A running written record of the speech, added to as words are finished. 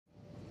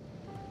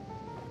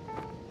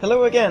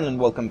Hello again, and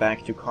welcome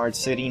back to Card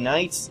City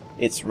Nights.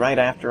 It's right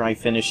after I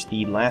finished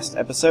the last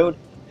episode,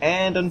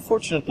 and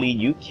unfortunately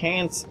you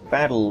can't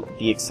battle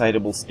the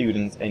excitable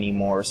student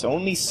anymore, so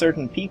only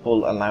certain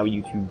people allow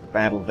you to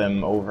battle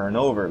them over and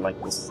over,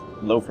 like this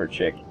loafer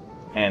chick.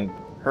 And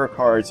her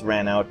cards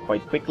ran out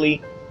quite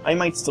quickly. I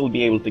might still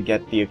be able to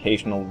get the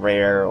occasional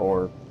rare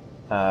or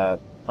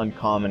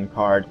uncommon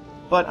card,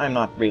 but I'm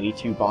not really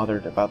too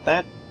bothered about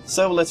that.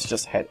 So let's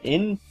just head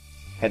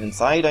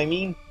inside, I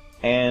mean.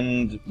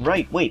 And,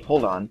 right, wait,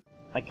 hold on.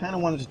 I kind of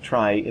wanted to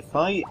try, if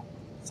I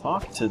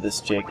talk to this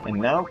chick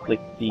and now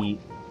click the...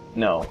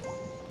 No.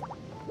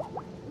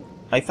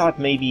 I thought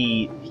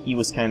maybe he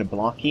was kind of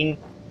blocking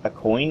a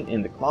coin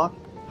in the clock,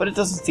 but it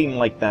doesn't seem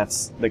like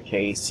that's the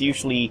case.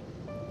 Usually,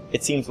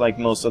 it seems like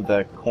most of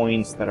the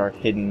coins that are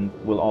hidden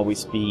will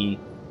always be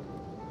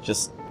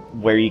just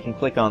where you can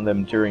click on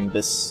them during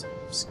this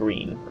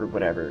screen, or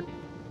whatever.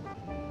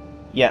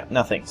 Yeah,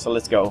 nothing, so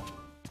let's go.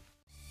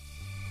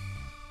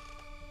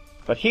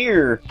 But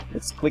here,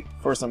 let's click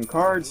for some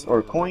cards,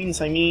 or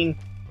coins, I mean.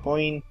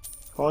 Coin.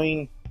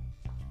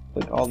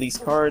 Click all these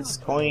cards,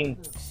 coin,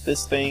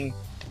 this thing,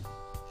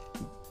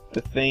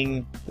 the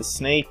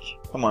snake.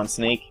 Come on,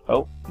 snake.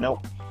 Oh, no.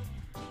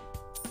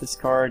 This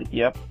card,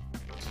 yep.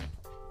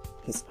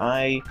 This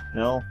eye,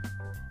 no.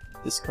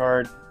 This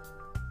card,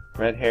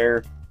 red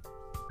hair.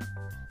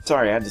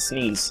 Sorry, I had to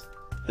sneeze.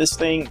 This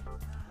thing,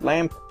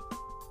 lamp,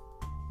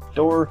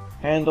 door,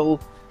 handle,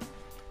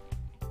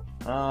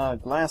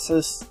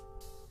 glasses.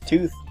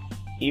 Tooth,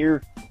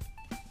 ear,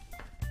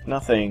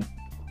 nothing.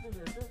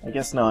 I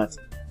guess not.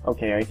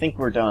 Okay, I think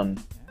we're done.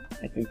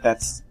 I think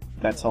that's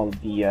all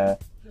the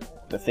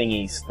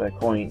thingies, the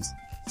coins.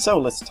 So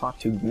let's talk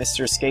to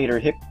Mr. Skater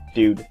Hip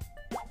Dude.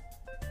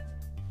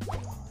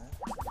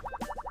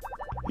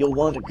 You'll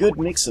want a good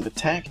mix of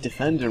attack,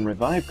 defend, and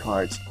revive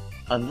cards,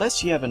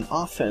 unless you have an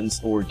offense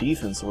or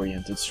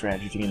defense-oriented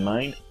strategy in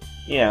mind.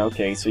 Yeah,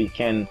 okay, so you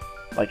can,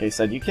 like I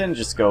said, you can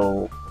just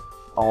go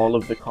all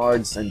of the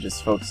cards and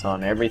just focus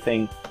on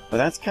everything, but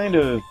that's kind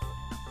of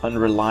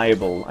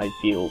unreliable, I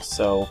feel,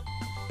 so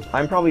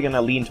I'm probably gonna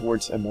lean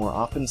towards a more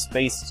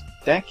offense-based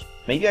deck.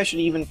 Maybe I should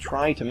even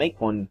try to make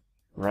one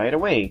right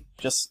away,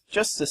 just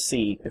to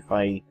see if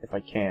I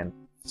can.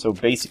 So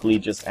basically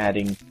just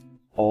adding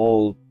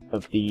all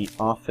of the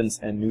offense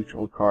and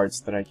neutral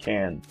cards that I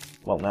can.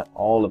 Well, not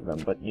all of them,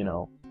 but you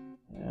know,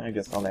 I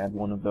guess I'll add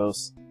one of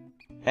those.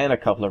 And a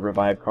couple of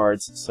revive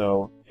cards,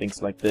 so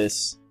things like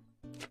this.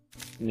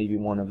 Maybe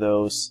one of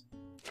those.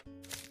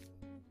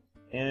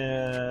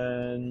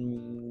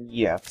 And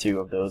yeah, two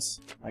of those.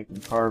 Item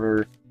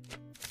Carver.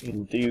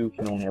 It'll do.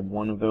 Can only have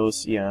one of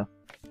those. Yeah.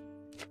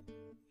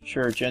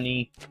 Sure,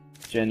 Jenny.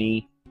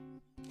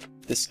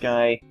 This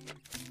guy.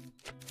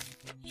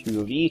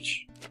 Two of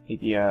each.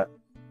 Maybe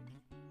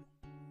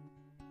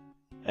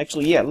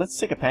actually, yeah, let's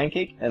take a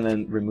pancake and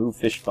then remove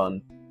fish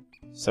bun.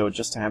 So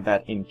just to have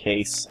that in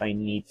case I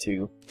need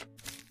to.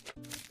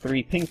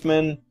 3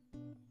 Pinkmen.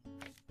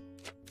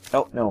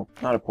 Oh, no,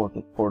 not a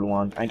portal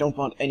wand. I don't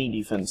want any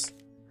defense.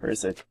 Where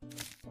is it?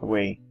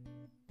 Away.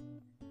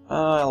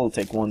 I'll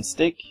take 1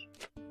 stick.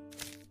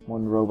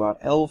 1 robot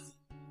elf.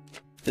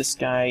 This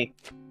guy.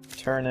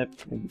 Turnip.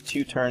 Maybe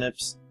 2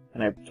 turnips.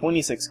 And I have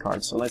 26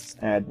 cards, so let's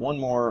add 1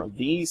 more of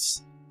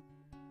these.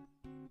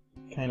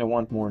 Kinda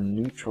want more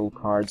neutral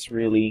cards,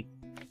 really.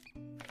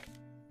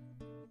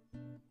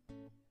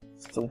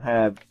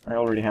 I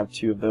already have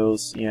 2 of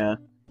those, yeah.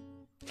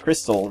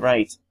 Crystal,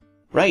 right.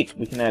 Right,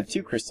 we can add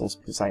 2 crystals,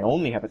 because I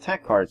only have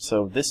attack cards,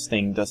 so this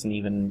thing doesn't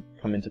even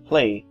come into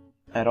play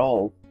at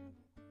all.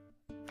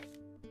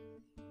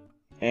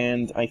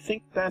 And I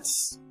think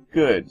that's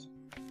good.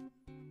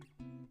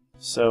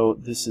 So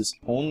this is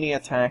only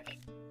attack,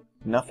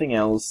 nothing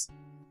else,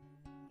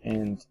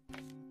 and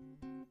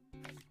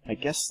I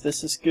guess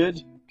this is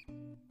good?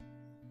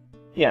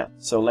 Yeah,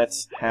 so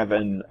let's have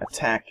an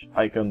attack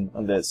icon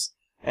on this.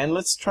 And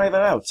let's try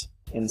that out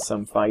in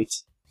some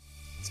fight.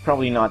 It's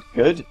probably not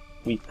good.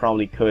 We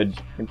probably could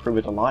improve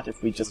it a lot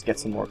if we just get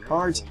some more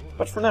cards,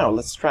 but for now,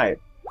 let's try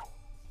it.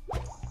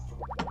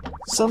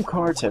 Some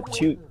cards have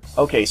 2...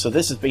 Okay, so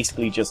this is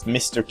basically just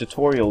Mr.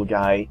 Tutorial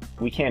Guy.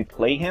 We can't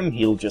play him,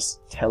 he'll just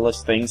tell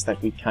us things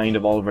that we kind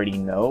of already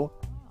know.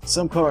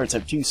 Some cards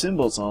have 2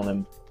 symbols on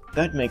them.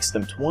 That makes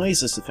them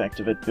twice as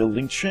effective at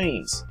building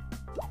chains.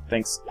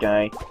 Thanks,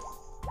 guy.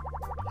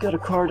 Got a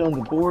card on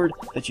the board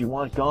that you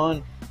want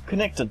gone?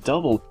 Connect a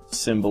double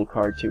symbol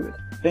card to it.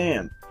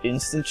 Bam!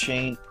 Instant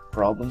chain.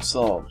 Problem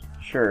solved.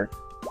 Sure.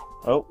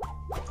 Oh.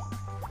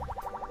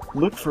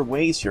 Look for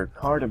ways your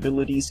card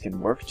abilities can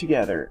work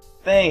together.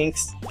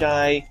 Thanks,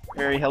 guy.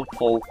 Very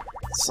helpful.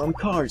 Some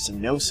cards have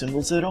no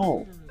symbols at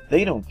all.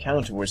 They don't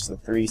count towards the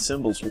 3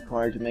 symbols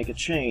required to make a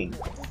chain.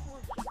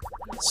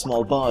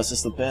 Small Boss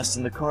is the best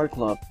in the card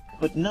club,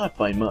 but not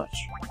by much.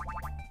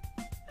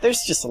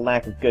 There's just a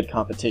lack of good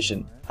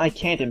competition. I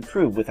can't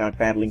improve without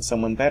battling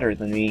someone better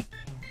than me.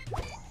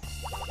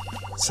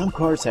 Some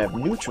cards have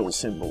neutral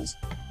symbols.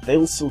 They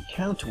will still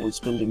count towards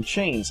building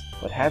chains,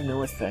 but have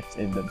no effect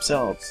in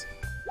themselves.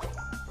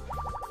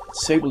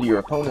 disable your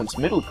opponent's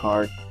middle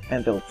card,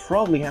 and they'll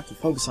probably have to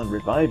focus on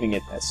reviving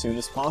it as soon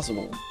as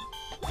possible.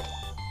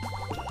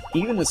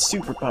 Even a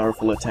super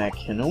powerful attack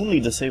can only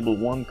disable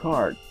one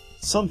card.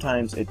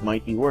 Sometimes it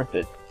might be worth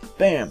it.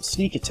 Bam!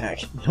 Sneak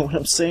attack, know what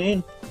I'm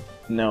saying?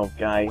 No,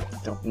 guy,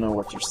 don't know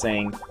what you're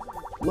saying.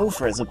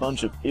 Loafer has a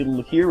bunch of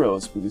ill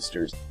heroes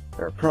boosters.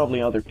 There are probably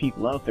other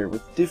people out there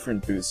with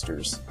different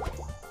boosters.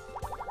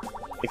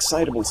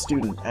 Excitable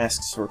student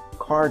asks for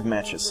card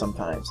matches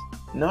sometimes.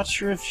 Not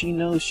sure if she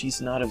knows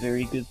she's not a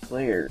very good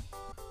player.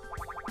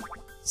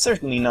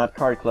 Certainly not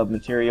card club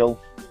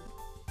material.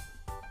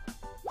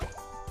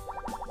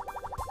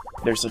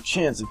 There's a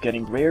chance of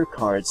getting rare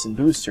cards and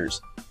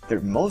boosters. They're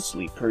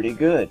mostly pretty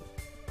good.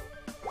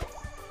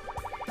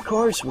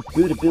 Cards with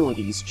good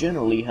abilities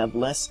generally have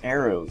less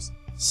arrows.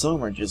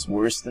 Some are just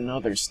worse than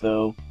others,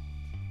 though.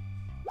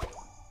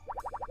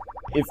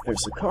 If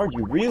there's a card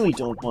you really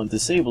don't want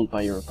disabled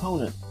by your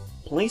opponent,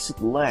 place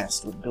it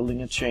last when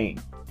building a chain.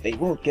 They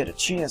won't get a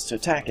chance to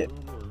attack it.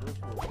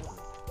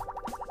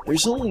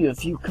 There's only a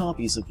few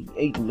copies of the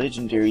 8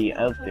 legendary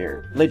out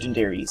there.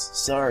 Legendaries,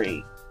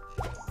 sorry.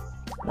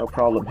 No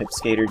problem, hip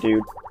skater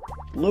dude.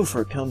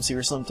 Loafer comes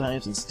here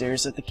sometimes and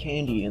stares at the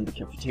candy in the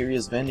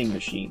cafeteria's vending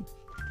machine.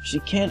 She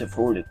can't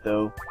afford it,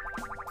 though.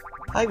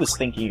 I was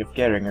thinking of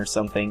getting her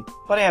something,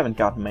 but I haven't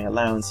gotten my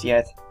allowance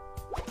yet.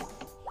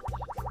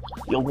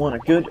 You'll want a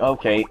good...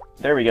 Okay,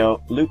 there we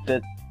go. Looped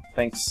it.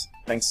 Thanks,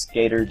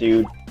 skater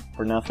dude,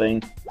 for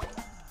nothing.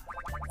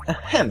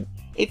 Ahem.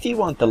 If you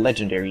want the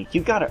legendary,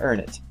 you gotta earn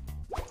it.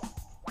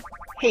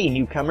 Hey,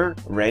 newcomer,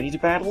 ready to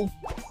battle?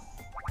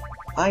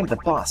 I'm the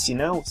boss, you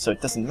know, so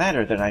it doesn't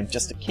matter that I'm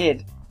just a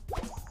kid.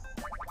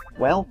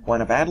 Well,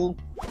 wanna battle?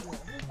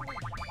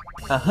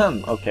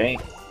 Ahem, okay.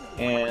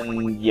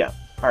 And yeah.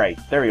 Alright,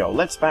 there we go,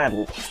 let's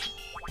battle.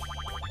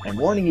 I'm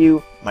warning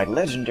you, my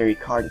legendary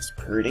card is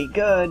pretty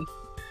good.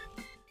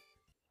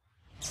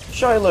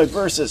 Shylock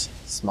versus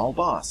Small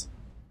Boss.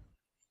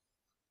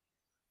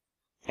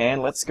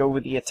 And let's go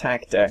with the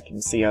attack deck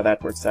and see how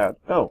that works out.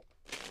 Oh.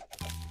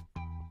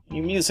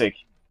 New music.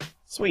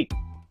 Sweet.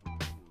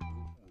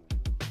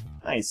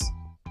 Nice.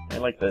 I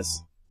like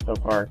this so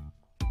far.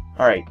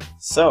 Alright,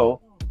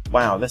 so...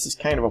 Wow, this is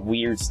kind of a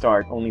weird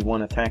start. Only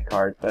one attack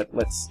card, but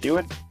let's do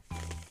it.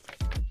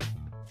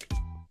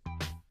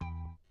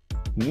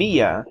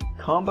 Mia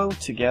combo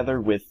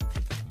together with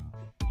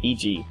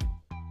EG.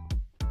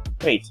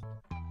 Wait.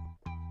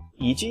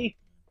 EG?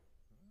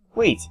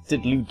 Wait,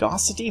 did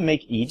Ludosity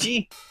make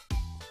EG?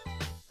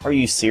 Are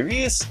you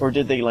serious? Or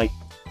did they like...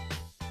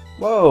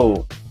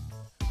 Whoa!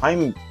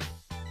 I'm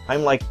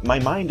like, my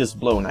mind is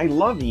blown. I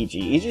love EG.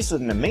 EG is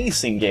an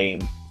amazing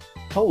game.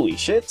 Holy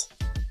shit.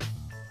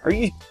 Are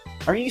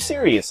you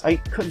serious? I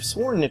could have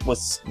sworn it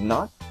was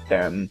not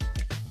them.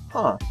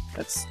 Huh,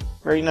 that's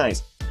very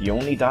nice. You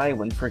only die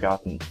when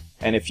forgotten.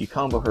 And if you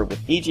combo her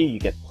with EG, you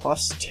get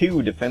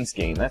 +2 defense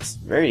gain. That's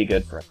very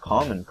good for a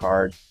common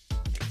card.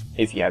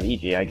 If you have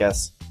EG, I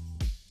guess.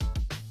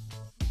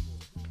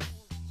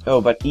 Oh,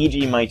 but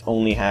EG might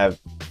only have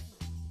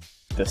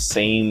the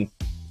same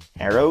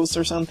arrows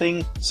or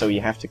something, so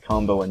you have to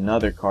combo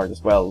another card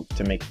as well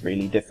to make it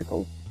really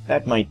difficult.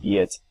 That might be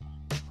it.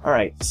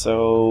 Alright,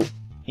 so...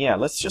 yeah,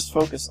 let's just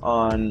focus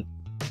on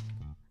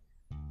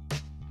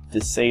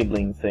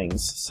disabling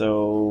things.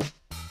 So...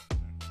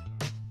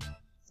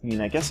 I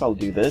mean, I guess I'll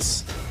do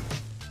this.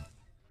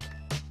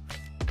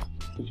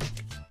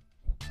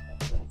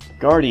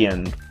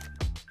 Guardian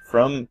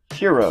from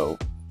Hero.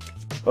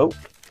 Oh,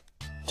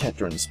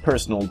 Tetron's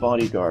personal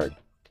bodyguard.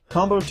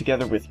 Combo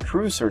together with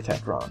Cruiser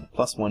Tetron,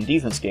 +1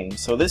 defense gain.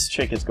 So this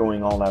chick is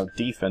going all out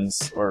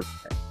defense, or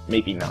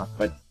maybe not,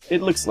 but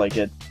it looks like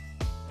it.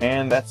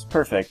 And that's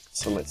perfect.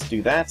 So let's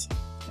do that,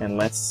 and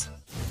let's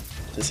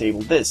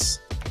disable this.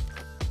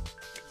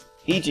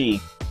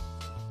 EG.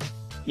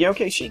 Yeah,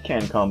 okay, she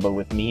can combo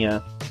with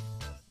Mia.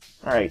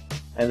 Alright,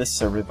 and this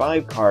is a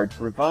revive card.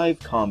 Revive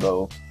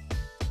combo.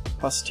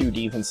 +2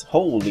 defense.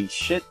 Holy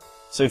shit.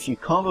 So if you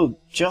combo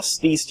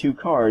just these two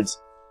cards,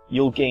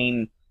 you'll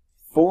gain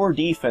 4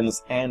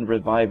 defense and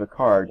revive a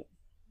card.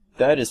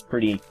 That is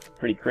pretty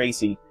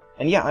crazy.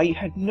 And yeah, I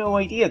had no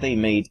idea they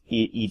made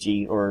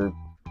EG, or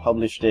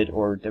published it,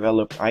 or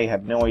developed. I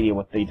have no idea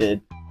what they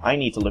did. I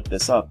need to look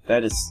this up.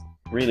 That is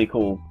really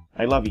cool.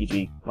 I love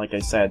EG, like I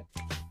said.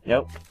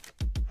 Yep.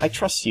 I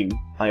trust you.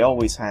 I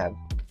always have.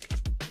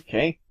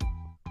 Okay.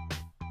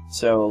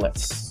 So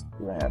let's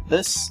grab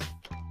this.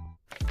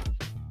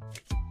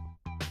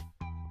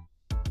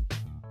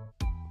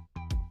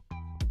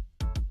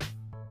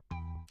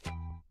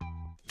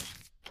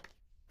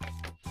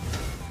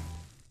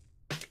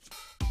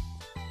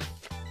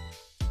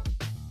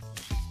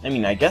 I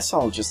mean, I guess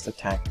I'll just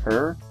attack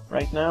her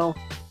right now.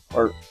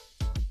 Or...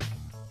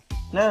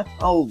 nah,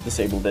 I'll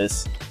disable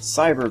this.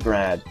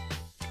 Cybergrad.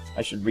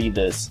 I should read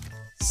this.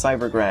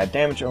 Cybergrad,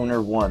 damage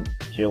owner 1.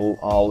 Kill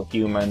all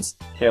humans.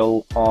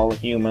 Kill all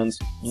humans.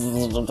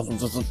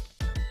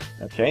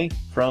 Okay,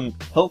 from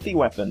Healthy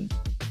Weapon.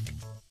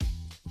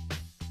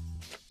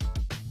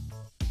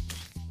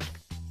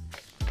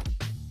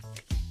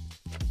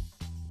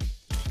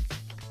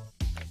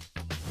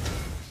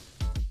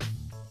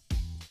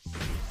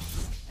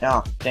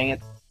 Ah, dang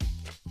it.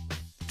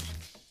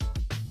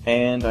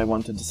 And I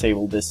want to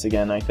disable this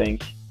again, I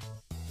think.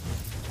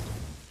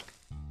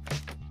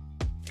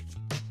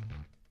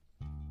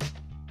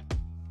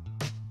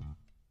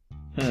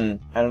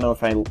 I don't know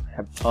if I'll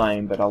have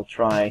time, but I'll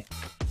try.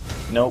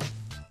 Nope.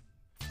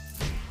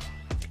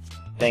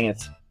 Dang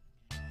it.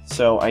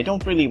 So, I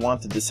don't really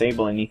want to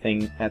disable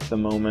anything at the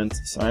moment,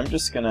 so I'm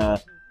just gonna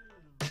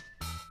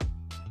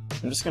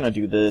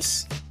do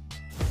this.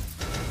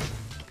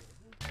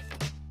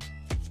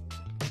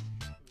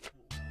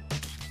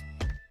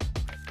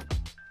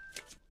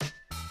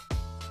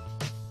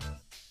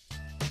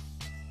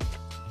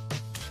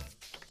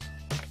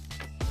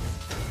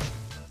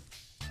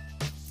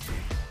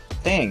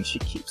 Dang, she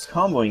keeps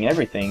comboing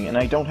everything, and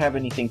I don't have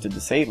anything to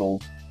disable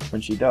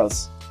when she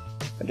does.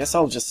 I guess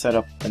I'll just set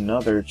up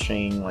another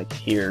chain, like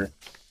here.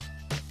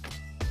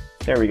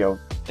 There we go.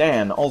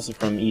 Dan, also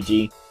from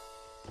EG.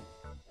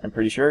 I'm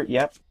pretty sure,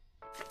 yep.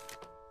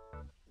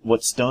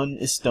 What's done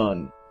is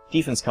done.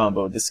 Defense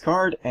combo.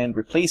 Discard and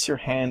replace your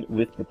hand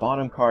with the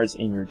bottom cards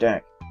in your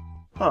deck.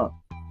 Huh.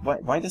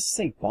 Why does it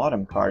say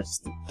bottom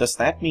cards? Does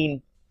that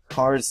mean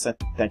cards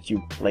that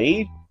you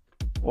played?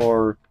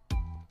 Or...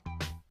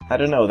 I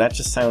don't know, that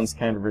just sounds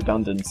kind of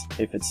redundant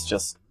if it's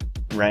just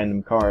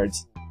random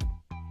cards.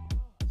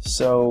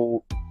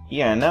 So,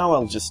 yeah, now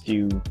I'll just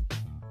do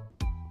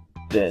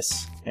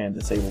this and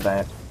disable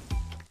that.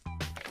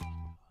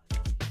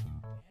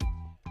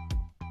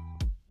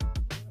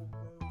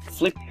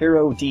 Flip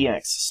Hero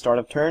DX. Start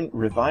of turn,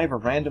 revive a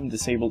random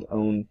disabled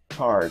own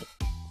card.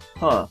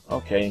 Huh,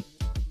 okay.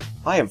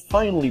 I have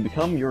finally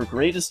become your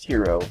greatest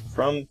hero,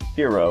 from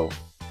Hero.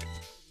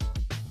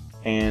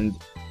 And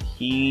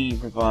he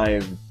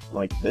revived,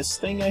 like, this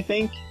thing, I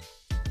think?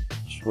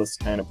 Which was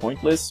kind of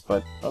pointless,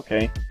 but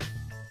okay.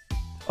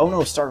 Oh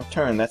no, start of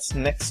turn, that's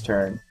next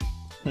turn.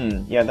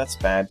 Yeah, that's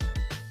bad.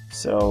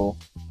 So...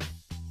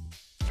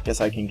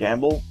 guess I can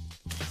gamble?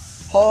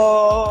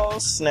 Oh,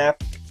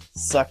 snap!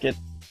 Suck it.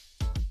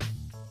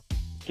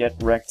 Get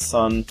wrecked,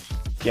 son.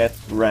 Get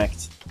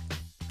wrecked.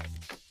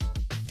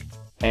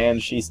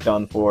 And she's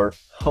done for.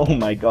 Oh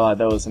my god,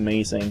 that was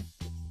amazing.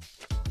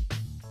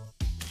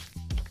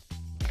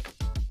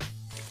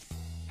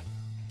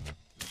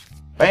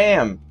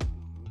 Bam!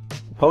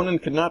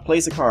 Opponent could not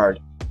place a card.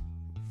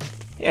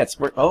 Yeah,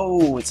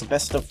 it's a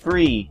best of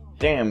 3.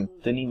 Damn,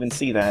 didn't even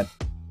see that.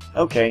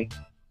 Okay.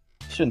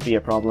 Shouldn't be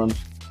a problem.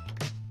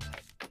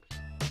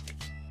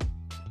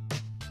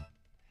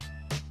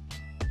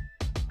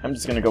 I'm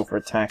just gonna go for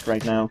attack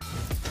right now.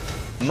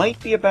 Might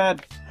be a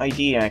bad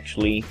idea,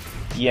 actually.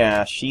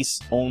 Yeah, she's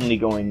only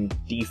going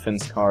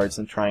defense cards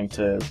and trying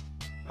to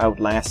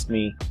outlast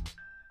me.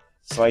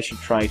 So I should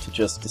try to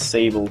just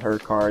disable her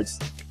cards.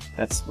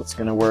 That's what's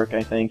gonna work,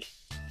 I think.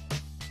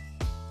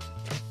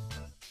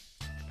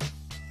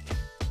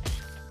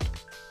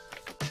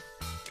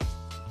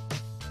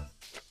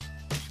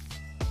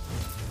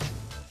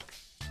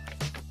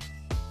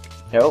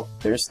 Oh,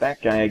 there's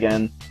that guy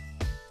again.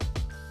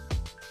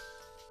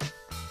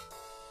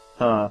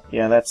 Huh,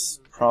 yeah, that's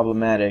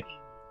problematic.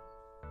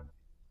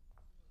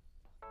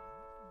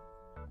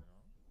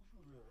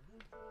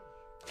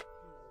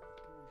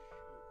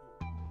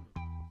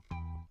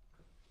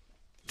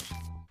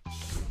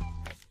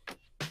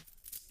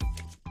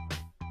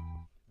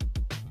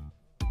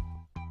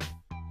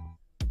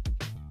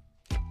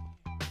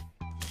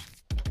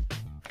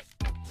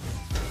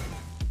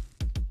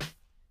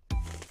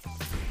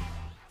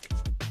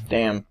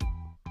 Damn.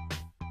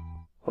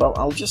 Well,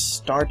 I'll just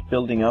start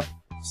building up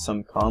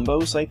some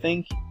combos, I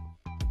think.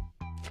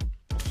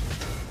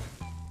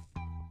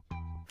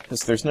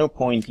 Because there's no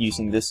point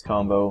using this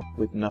combo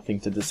with nothing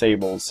to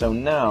disable, so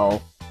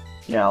now...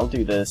 yeah, I'll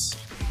do this.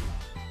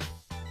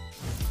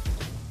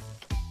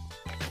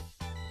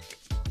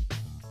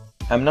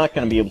 I'm not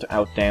gonna be able to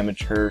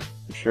outdamage her,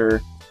 for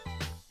sure.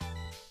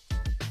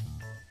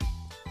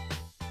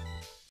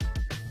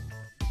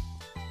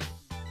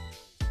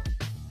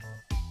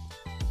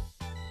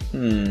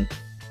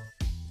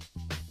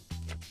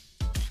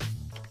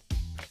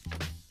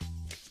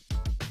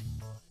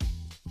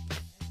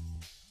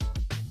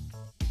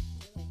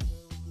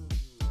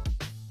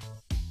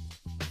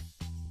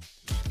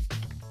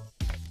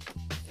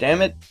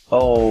 Damn it!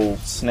 Oh,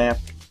 snap.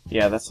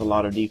 Yeah, that's a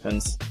lot of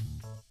defense.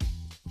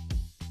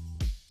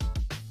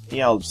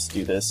 Yeah, I'll just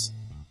do this.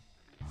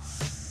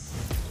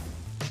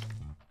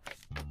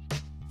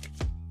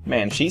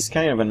 Man, she's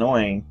kind of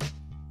annoying.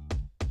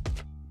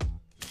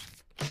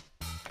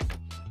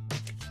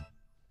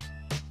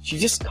 She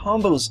just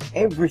combos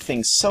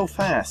everything so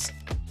fast.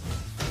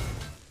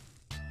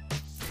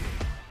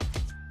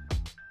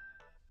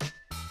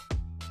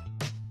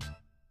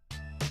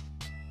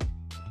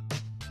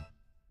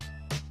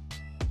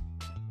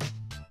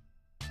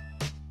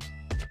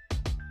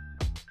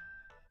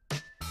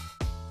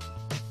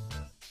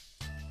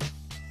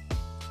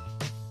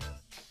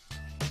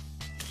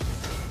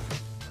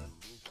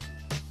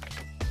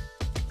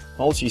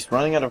 Well, she's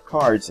running out of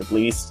cards, at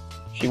least.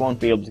 She won't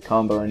be able to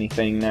combo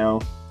anything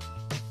now.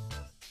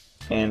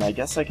 And I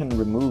guess I can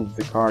remove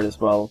the card as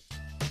well.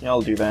 Yeah,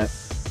 I'll do that.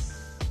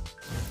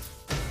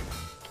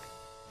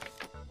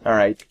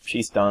 Alright,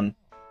 she's done.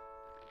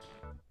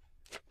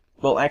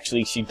 Well,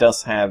 actually, she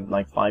does have,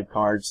 like, 5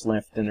 cards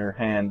left in her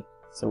hand,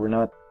 so we're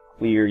not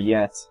clear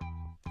yet.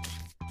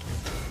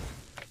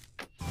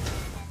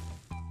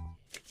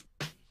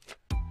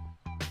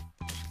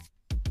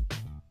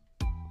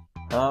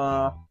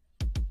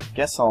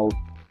 Guess I'll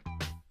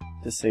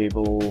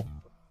disable...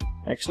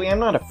 Actually, I'm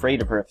not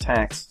afraid of her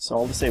attacks, so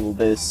I'll disable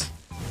this.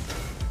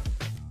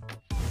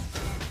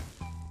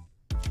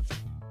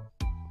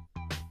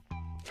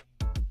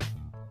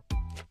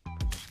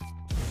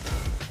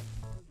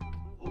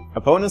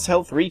 Opponent's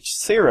health reached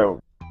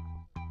 0.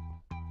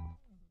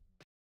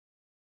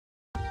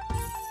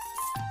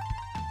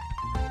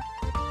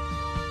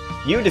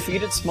 You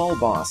defeated small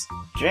boss,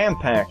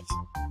 jam-packed,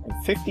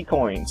 and 50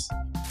 coins.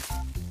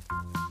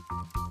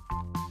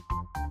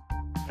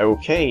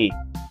 Okay,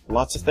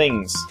 lots of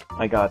things.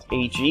 I got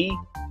AG.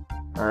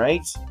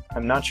 Alright,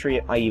 I'm not sure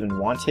I even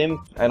want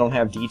him. I don't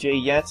have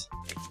DJ yet.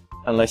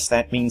 Unless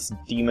that means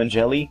Demon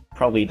Jelly.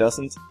 Probably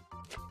doesn't.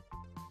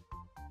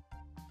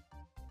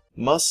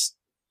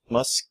 Muscathoulou!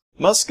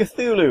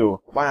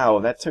 Wow,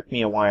 that took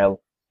me a while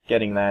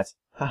getting that.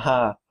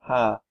 Haha,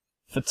 ha.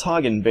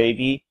 Photogin,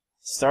 baby.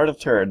 Start of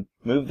turn.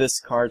 Move this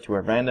card to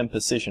a random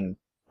position.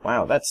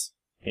 Wow, that's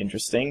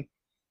interesting.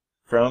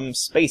 From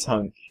Space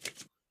Hunk.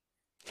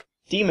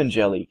 Demon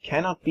Jelly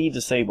cannot be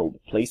disabled.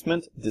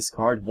 Placement,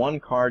 discard 1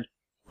 card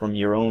from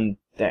your own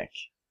deck.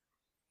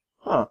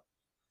 Huh.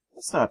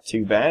 That's not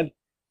too bad.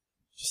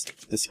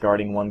 Just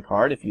discarding 1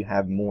 card if you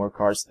have more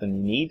cards than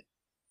you need.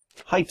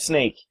 Hype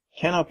Snake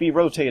cannot be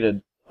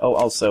rotated. Oh,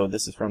 also,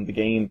 this is from the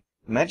game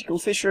Magical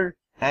Fisher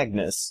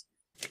Agnes.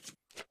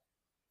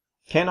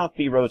 Cannot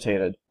be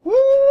rotated.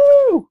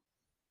 Woo!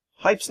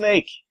 Hype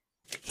Snake!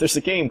 There's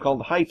a game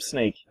called Hype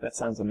Snake. That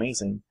sounds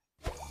amazing.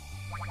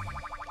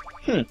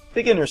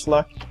 Beginner's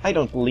luck. I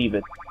don't believe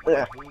it.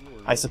 Ugh.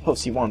 I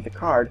suppose you want the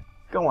card.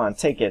 Go on,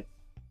 take it.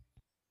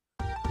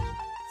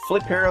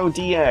 Flip Hero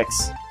DX.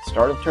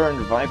 Start of turn,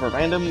 revive a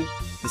random,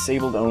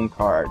 disabled own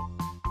card.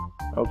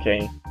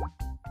 Okay.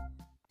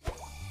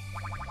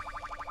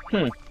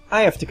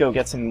 I have to go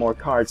get some more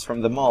cards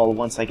from the mall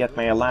once I get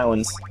my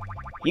allowance.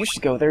 You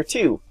should go there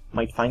too.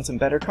 Might find some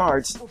better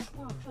cards.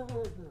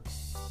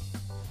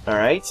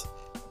 Alright.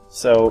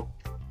 So,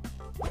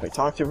 if I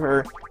talk to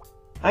her...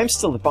 I'm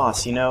still the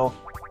boss, you know.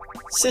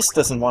 Sis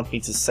doesn't want me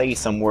to say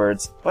some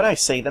words, but I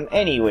say them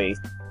anyway.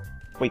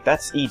 Wait,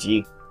 that's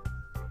EG.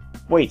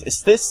 Wait,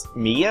 is this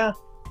Mia?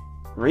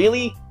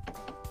 Really?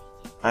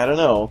 I don't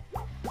know.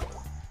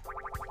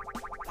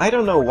 I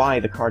don't know why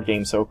the card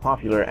game's so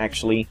popular,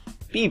 actually.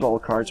 B-ball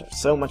cards are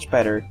so much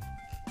better.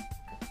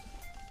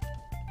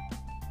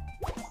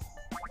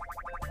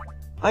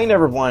 I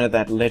never wanted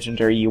that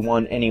legendary you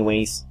won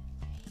anyways.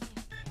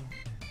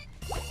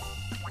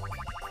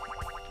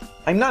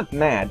 I'm not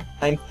mad,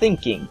 I'm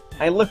thinking.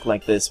 I look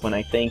like this when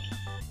I think.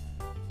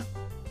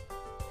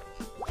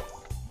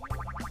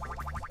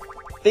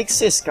 Big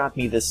Sis got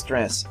me this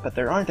dress, but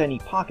there aren't any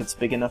pockets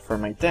big enough for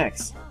my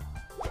decks.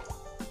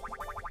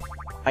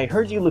 I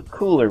heard you look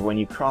cooler when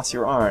you cross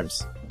your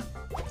arms.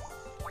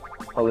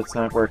 Well, it's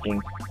not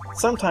working.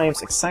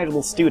 Sometimes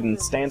excitable student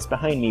stands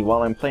behind me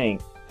while I'm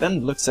playing,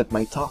 then looks at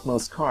my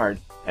topmost card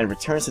and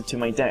returns it to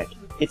my deck.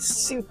 It's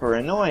super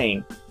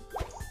annoying.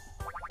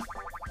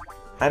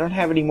 I don't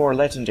have any more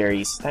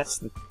legendaries,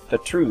 that's the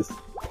truth.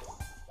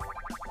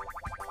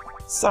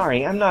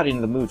 Sorry, I'm not in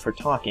the mood for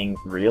talking.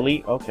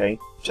 Really? Okay.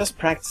 Just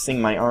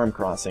practicing my arm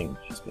crossing.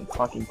 She's been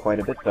talking quite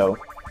a bit though.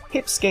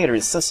 Hip Skater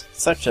is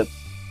such a...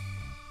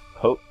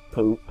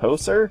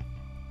 poser?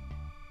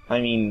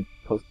 I mean,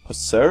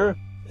 poseur?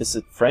 Is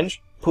it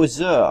French?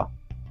 Poseur.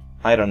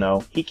 I don't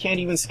know. He can't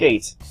even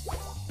skate.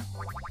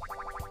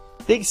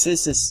 Big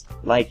Sis is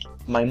like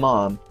my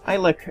mom. I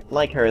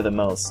like her the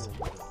most.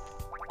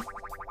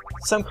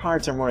 Some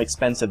cards are more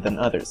expensive than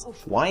others.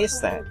 Why is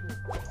that?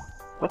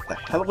 What the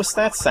hell was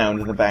that sound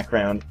in the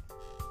background?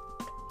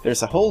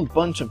 There's a whole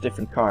bunch of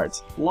different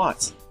cards.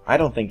 Lots. I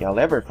don't think I'll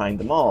ever find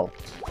them all.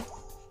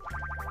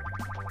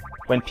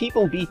 When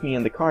people beat me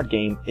in the card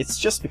game, it's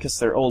just because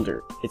they're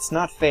older. It's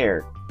not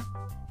fair.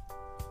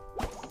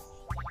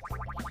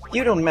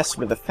 You don't mess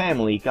with the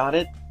family, got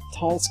it?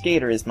 Tall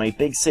Skater is my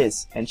Big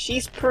Sis, and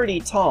she's pretty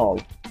tall.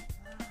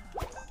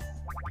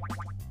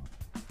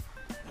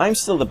 I'm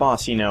still the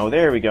boss, you know.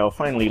 There we go,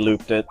 finally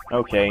looped it.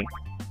 Okay.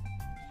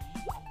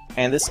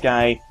 And this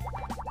guy...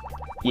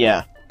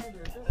 yeah.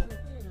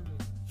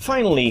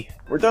 Finally,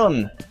 we're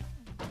done!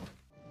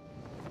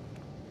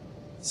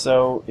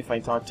 So, if I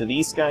talk to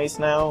these guys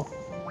now...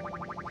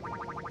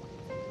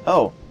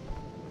 oh.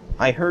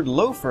 I heard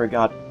Loafer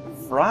got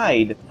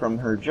fried from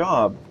her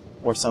job,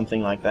 or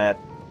something like that.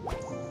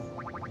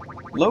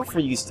 Loafer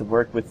used to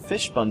work with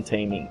fish bun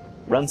taming,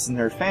 runs in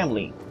her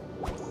family.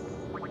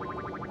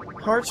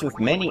 Cards with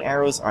many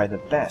arrows are the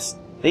best.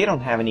 They don't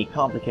have any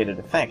complicated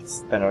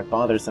effects that are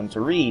bothersome to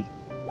read.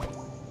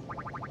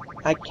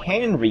 I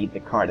can read the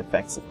card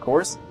effects, of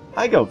course.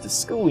 I go to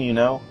school, you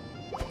know.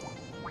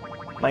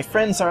 My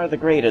friends are the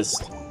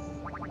greatest.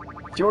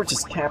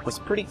 George's cap was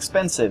pretty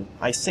expensive.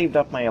 I saved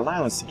up my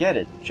allowance to get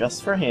it,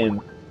 just for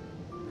him.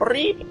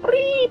 Breep,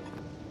 breep!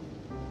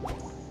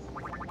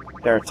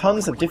 There are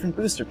tons of different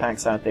booster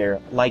packs out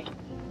there, like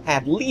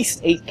at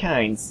least 8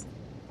 kinds.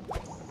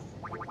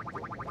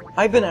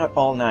 I've been out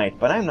all night,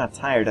 but I'm not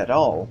tired at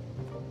all.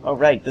 Oh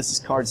right, this is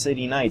Card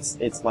City Nights.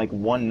 It's like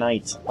one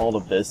night, all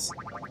of this.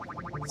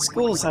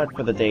 School's out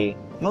for the day.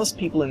 Most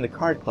people in the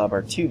card club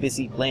are too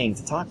busy playing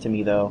to talk to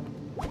me, though.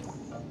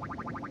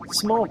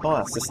 Small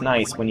Boss is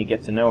nice when you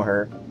get to know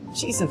her.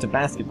 She's into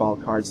basketball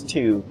cards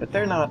too, but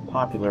they're not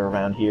popular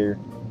around here.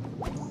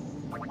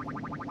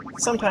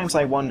 Sometimes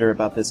I wonder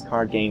about this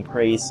card game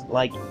craze,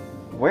 like,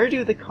 where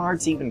do the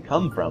cards even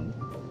come from?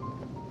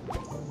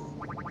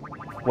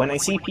 When I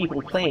see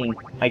people playing,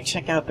 I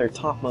check out their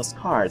topmost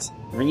cards,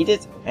 read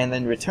it, and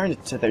then return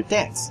it to their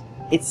decks.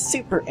 It's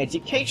super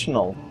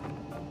educational!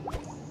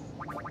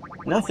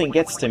 Nothing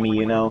gets to me,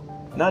 you know.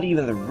 Not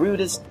even the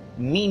rudest,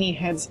 meanie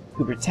heads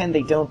who pretend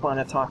they don't want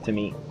to talk to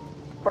me.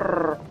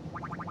 Brrr.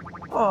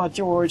 Aw,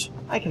 George,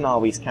 I can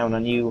always count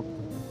on you.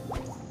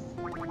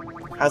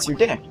 How's your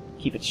deck?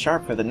 Keep it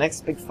sharp for the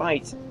next big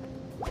fight.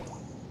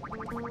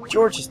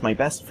 George is my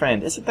best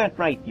friend, isn't that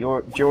right,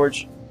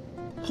 George?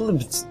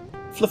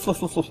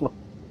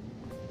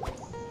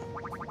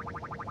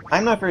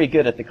 I'm not very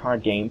good at the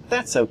card game, but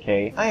that's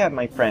okay. I have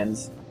my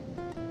friends.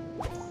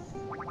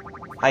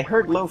 I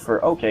heard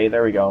Loafer. Okay,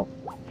 there we go.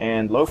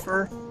 And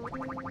Loafer?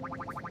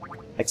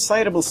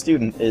 Excitable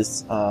student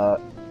is,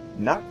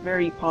 not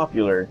very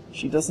popular.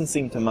 She doesn't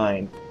seem to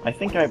mind. I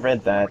think I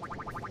read that.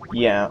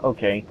 Yeah,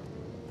 okay.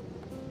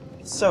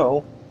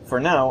 So, for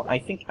now, I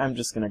think I'm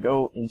just gonna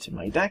go into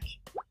my deck.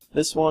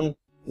 This one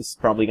is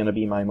probably gonna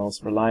be my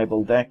most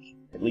reliable deck,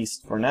 at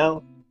least for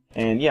now.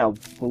 And yeah,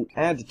 we'll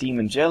add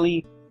Demon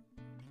Jelly.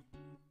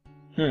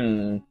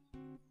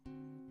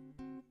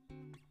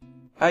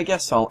 I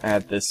guess I'll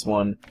add this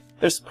one.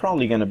 There's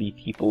probably gonna be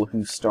people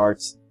who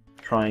start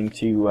trying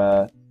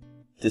to,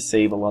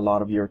 disable a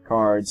lot of your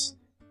cards,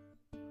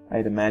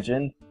 I'd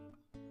imagine.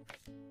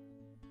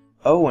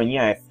 Oh, and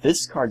yeah, if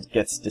this card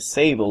gets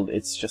disabled,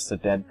 it's just a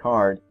dead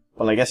card.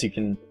 Well, I guess you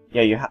can...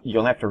 yeah,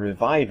 you'll have to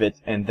revive it,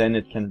 and then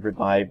it can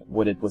revive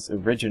what it was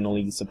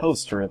originally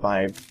supposed to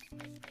revive.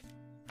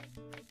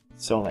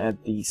 So I'll add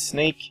the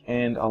snake,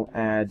 and I'll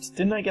add...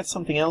 didn't I get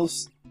something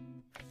else?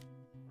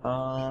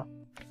 Thought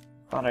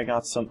I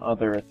got some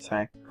other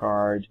attack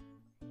card.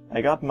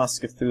 I got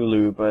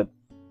Muskethulu, but...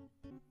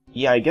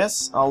 yeah, I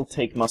guess I'll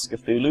take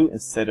Muskethulu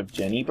instead of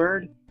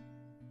Jennybird.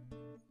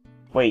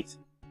 Wait,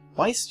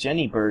 why is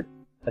Jennybird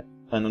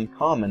an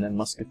uncommon and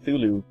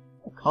Muskethulu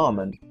a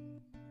common?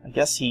 I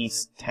guess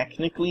he's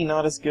technically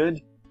not as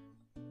good,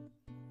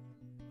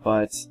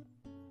 but...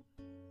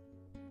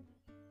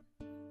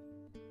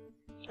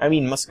 I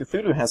mean,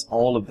 Muskethulu has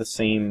all of the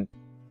same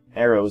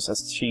arrows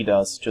as she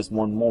does, just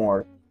one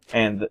more,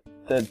 and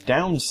the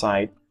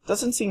downside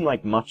doesn't seem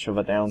like much of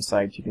a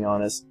downside, to be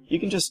honest. You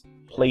can just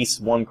place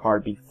one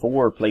card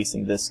before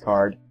placing this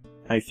card,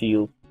 I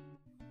feel.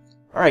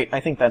 Alright, I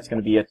think that's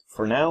going to be it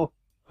for now.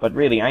 But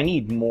really, I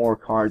need more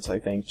cards, I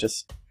think.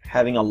 Just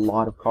having a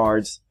lot of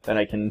cards that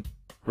I can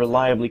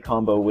reliably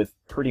combo with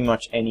pretty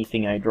much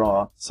anything I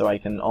draw, so I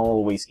can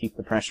always keep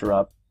the pressure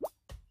up.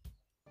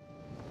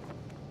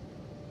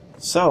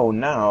 So,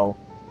 now...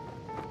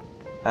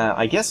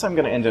 I guess I'm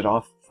going to end it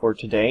off for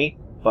today,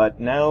 but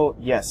now,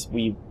 yes,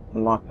 we've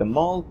unlocked the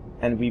mall,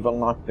 and we've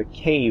unlocked the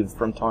cave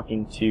from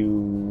talking to...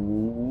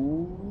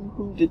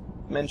 who did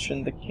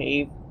mention the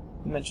cave?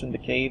 Who mentioned the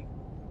cave?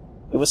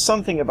 It was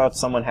something about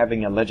someone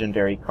having a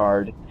legendary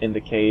card in the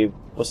cave.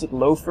 Was it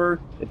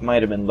Loafer? It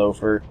might have been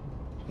Loafer.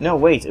 No,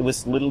 wait, it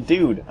was Little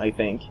Dude, I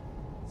think.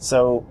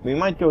 So, we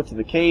might go to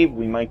the cave,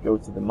 we might go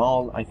to the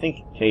mall. I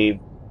think cave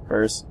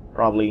first,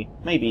 probably,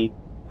 maybe,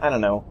 I don't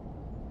know.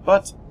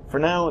 But, for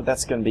now,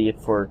 that's gonna be it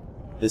for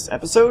this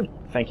episode.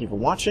 Thank you for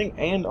watching,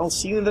 and I'll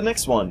see you in the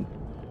next one.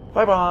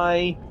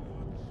 Bye-bye!